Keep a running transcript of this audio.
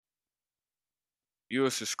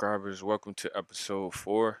US subscribers, welcome to episode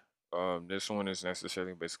 4. This one is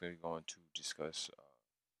necessarily basically going to discuss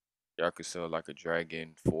Yakuza Like a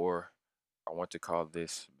Dragon 4. I want to call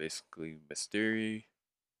this basically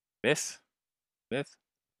myth, myth,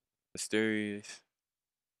 mysterious,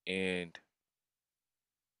 and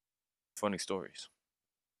funny stories.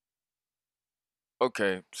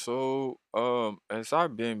 Okay, so as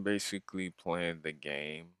I've been basically playing the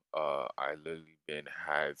game, I literally been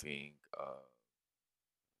having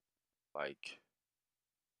like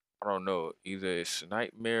I don't know, either it's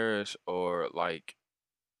nightmares or like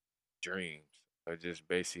dreams are just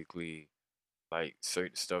basically like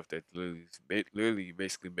certain stuff that literally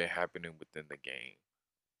basically been happening within the game.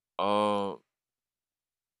 Um,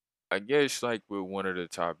 I guess like with one of the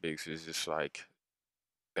topics is just like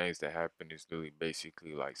things that happen is literally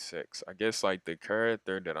basically like sex. I guess like the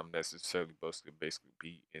character that I'm necessarily supposed to basically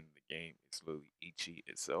be in the game is literally Ichi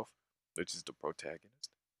itself, which is the protagonist.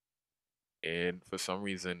 And for some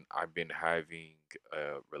reason, I've been having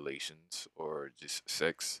relations or just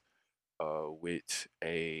sex with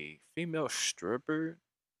a female stripper.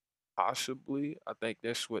 Possibly, I think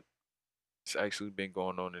that's what's actually been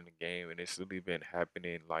going on in the game, and it's really been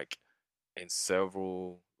happening like in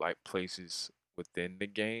several like places within the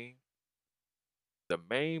game. The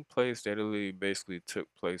main place that it really basically took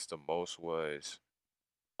place the most was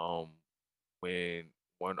um when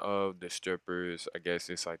one of the strippers, I guess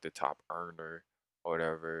it's like the top earner or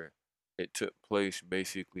whatever, it took place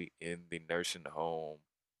basically in the nursing home,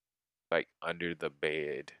 like under the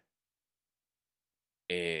bed,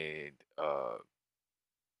 and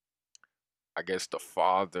I guess the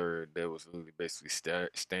father that was literally basically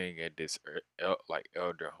staying at this like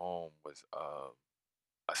elder home was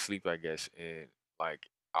asleep, I guess, and like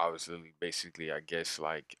I was literally basically, I guess,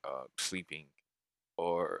 like sleeping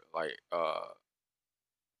or like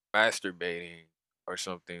masturbating or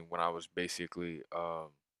something when I was basically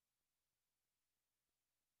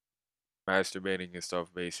masturbating and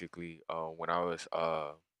stuff basically when I was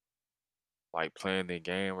like playing the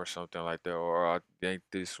game or something like that, or I think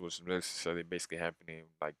this was necessarily basically happening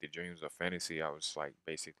like the dreams of fantasy I was like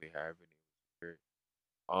basically having. It was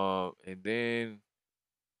weird. And then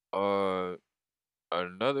uh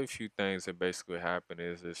another few things that basically happen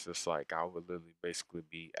is it's just like I would literally basically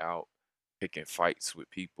be out picking fights with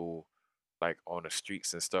people like on the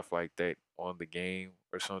streets and stuff like that on the game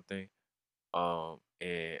or something.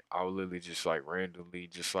 And I would literally just like randomly,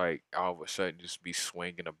 just like all of a sudden, just be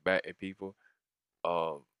swinging a bat at people.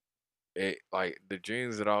 Um, it like the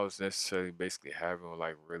dreams that I was necessarily basically having were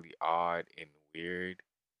like really odd and weird,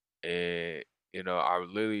 and I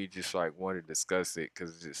literally just like wanted to discuss it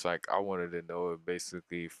because it's like I wanted to know it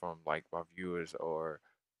basically from like my viewers or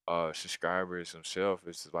subscribers themselves.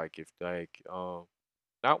 It's like if like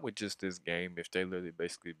not with just this game, if they literally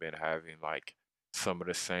basically been having like some of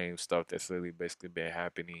the same stuff that's literally basically been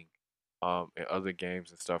happening in other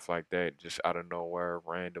games and stuff like that, just out of nowhere,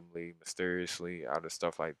 randomly, mysteriously, out of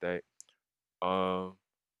stuff like that. Um,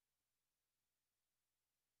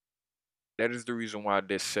 that is the reason why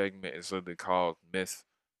this segment is literally called Myth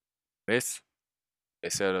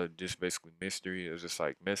instead of just basically mystery. It's just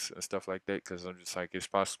like myths and stuff like that. Because I'm just like it's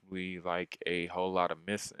possibly like a whole lot of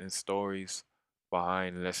myths and stories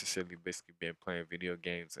behind necessarily basically being playing video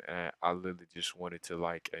games, and I literally just wanted to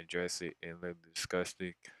like address it and literally discuss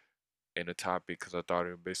it in a topic because I thought it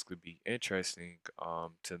would basically be interesting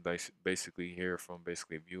to basically hear from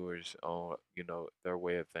basically viewers on their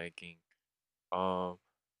way of thinking. Um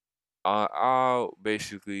I'll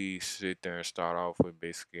basically sit there and start off with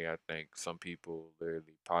basically I think some people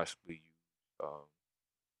literally possibly use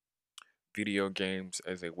video games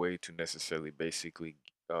as a way to necessarily basically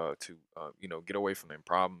to get away from their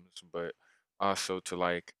problems, but also to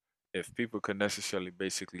like if people could necessarily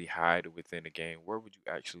basically hide within a game, where would you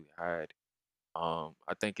actually hide?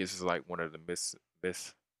 I think this is like one of the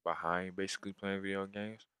myths behind basically playing video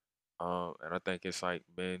games. And I think it's like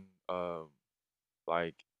been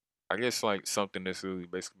like I guess like something that's really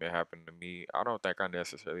basically been happening to me. I don't think I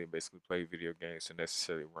necessarily basically play video games to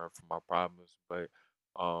necessarily run from my problems, but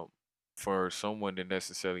um for someone to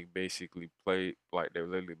necessarily basically play like they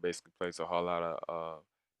literally basically plays a whole lot of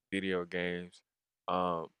video games,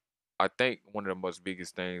 um I think one of the most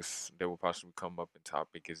biggest things that will possibly come up in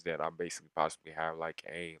topic is that I basically possibly have like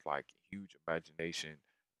a like huge imagination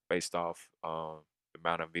based off the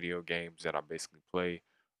amount of video games that I basically play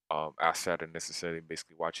outside of necessarily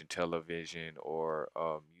basically watching television or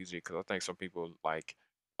music. Because I think some people like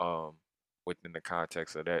um, within the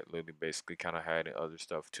context of that, literally basically kind of hiding other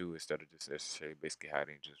stuff too, instead of just necessarily basically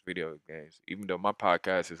hiding just video games. Even though my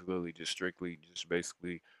podcast is literally just strictly just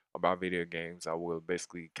basically about video games, I will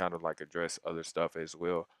basically kind of like address other stuff as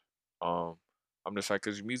well. Um, I'm just like,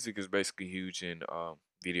 cause music is basically huge in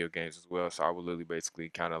video games as well. So I would literally basically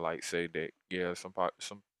kind of like say that yeah, some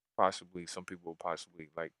possibly some people possibly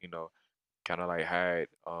like kind of like hide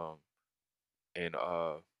and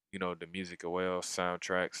the music as well,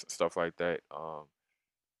 soundtracks stuff like that.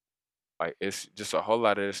 Like it's just a whole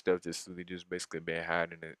lot of this stuff just really just basically been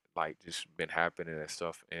happening, like just been happening and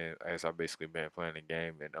stuff. And as I basically been playing the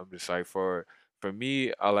game, and I'm just like for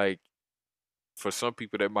me, I like for some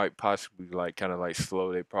people that might possibly like kind of like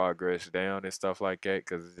slow their progress down and stuff like that,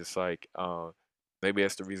 because it's just like maybe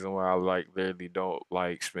that's the reason why I like literally don't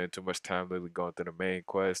like spend too much time literally going through the main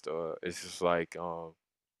quest, or it's just like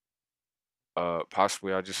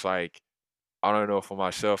possibly I just like I don't know for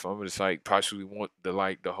myself. I'm just like possibly want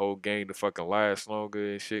the whole game to fucking last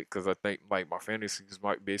longer and shit. Cause I think like my fantasies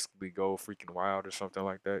might basically go freaking wild or something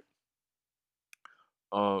like that.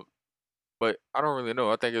 Um, but I don't really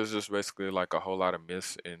know. I think it was just basically like a whole lot of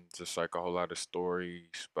myths and just like a whole lot of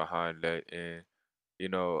stories behind that. And you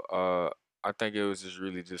know, I think it was just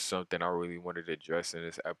really just something I really wanted to address in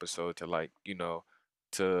this episode to like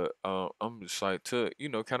to I'm just like to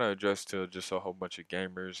kind of address to just a whole bunch of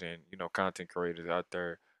gamers and content creators out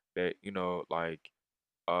there that like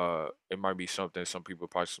it might be something some people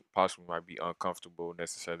possibly might be uncomfortable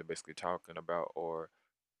necessarily basically talking about, or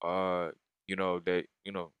that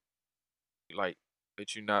like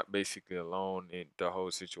that you're not basically alone in the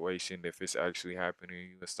whole situation if it's actually happening to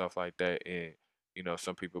you and stuff like that. And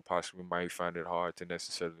some people possibly might find it hard to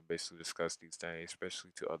necessarily basically discuss these things,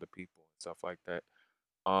 especially to other people and stuff like that.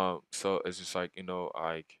 So it's just like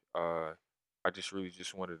like I just really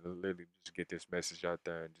just wanted to literally just get this message out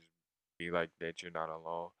there and just be like that you're not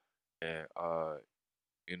alone. And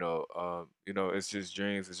it's just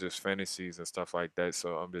dreams, it's just fantasies and stuff like that.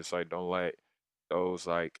 So I'm just like, don't let those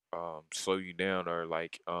like slow you down, or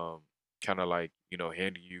like kind of like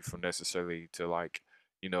hinder you from necessarily to like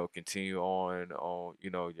continue on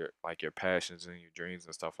your like your passions and your dreams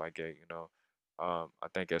and stuff like that. I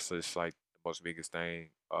think that's just like the most biggest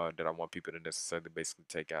thing that I want people to necessarily basically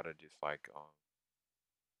take out of just like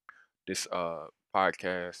this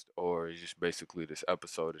podcast, or just basically this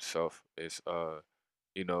episode itself is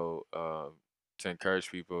you know um to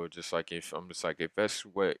encourage people, just like if I'm just like if that's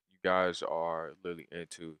what you guys are literally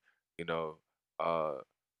into, you know uh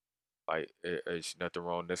like it's nothing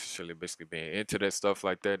wrong necessarily basically being into that stuff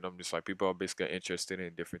like that. And I'm just like people are basically interested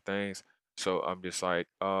in different things. So I'm just like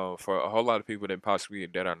for a whole lot of people that possibly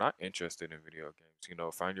that are not interested in video games,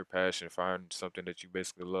 find your passion, find something that you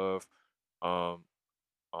basically love. um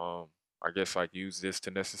um I guess like use this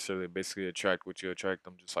to necessarily basically attract what you attract.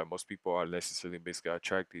 I'm just like most people are necessarily basically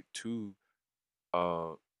attracted to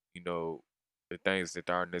uh you know the things that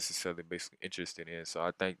they aren't necessarily basically interested in. So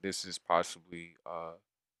I think this is possibly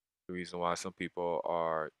the reason why some people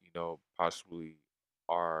are possibly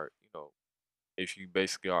are if you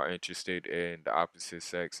basically are interested in the opposite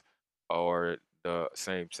sex or the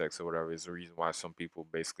same sex or whatever, is the reason why some people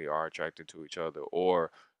basically are attracted to each other,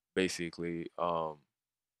 or basically for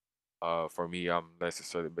me, I'm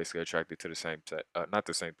necessarily basically attracted to the same sex, not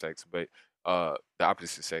the same sex, but the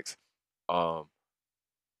opposite sex. Um,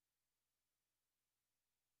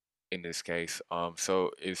 in this case,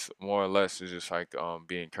 so it's more or less it's just like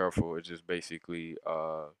being careful. It's just basically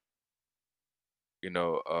what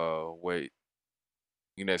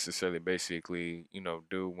you necessarily basically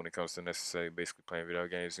do when it comes to necessarily basically playing video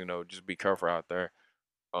games. Just be careful out there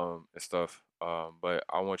and stuff. But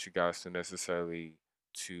I want you guys to necessarily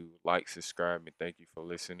to like, subscribe, and thank you for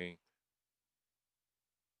listening.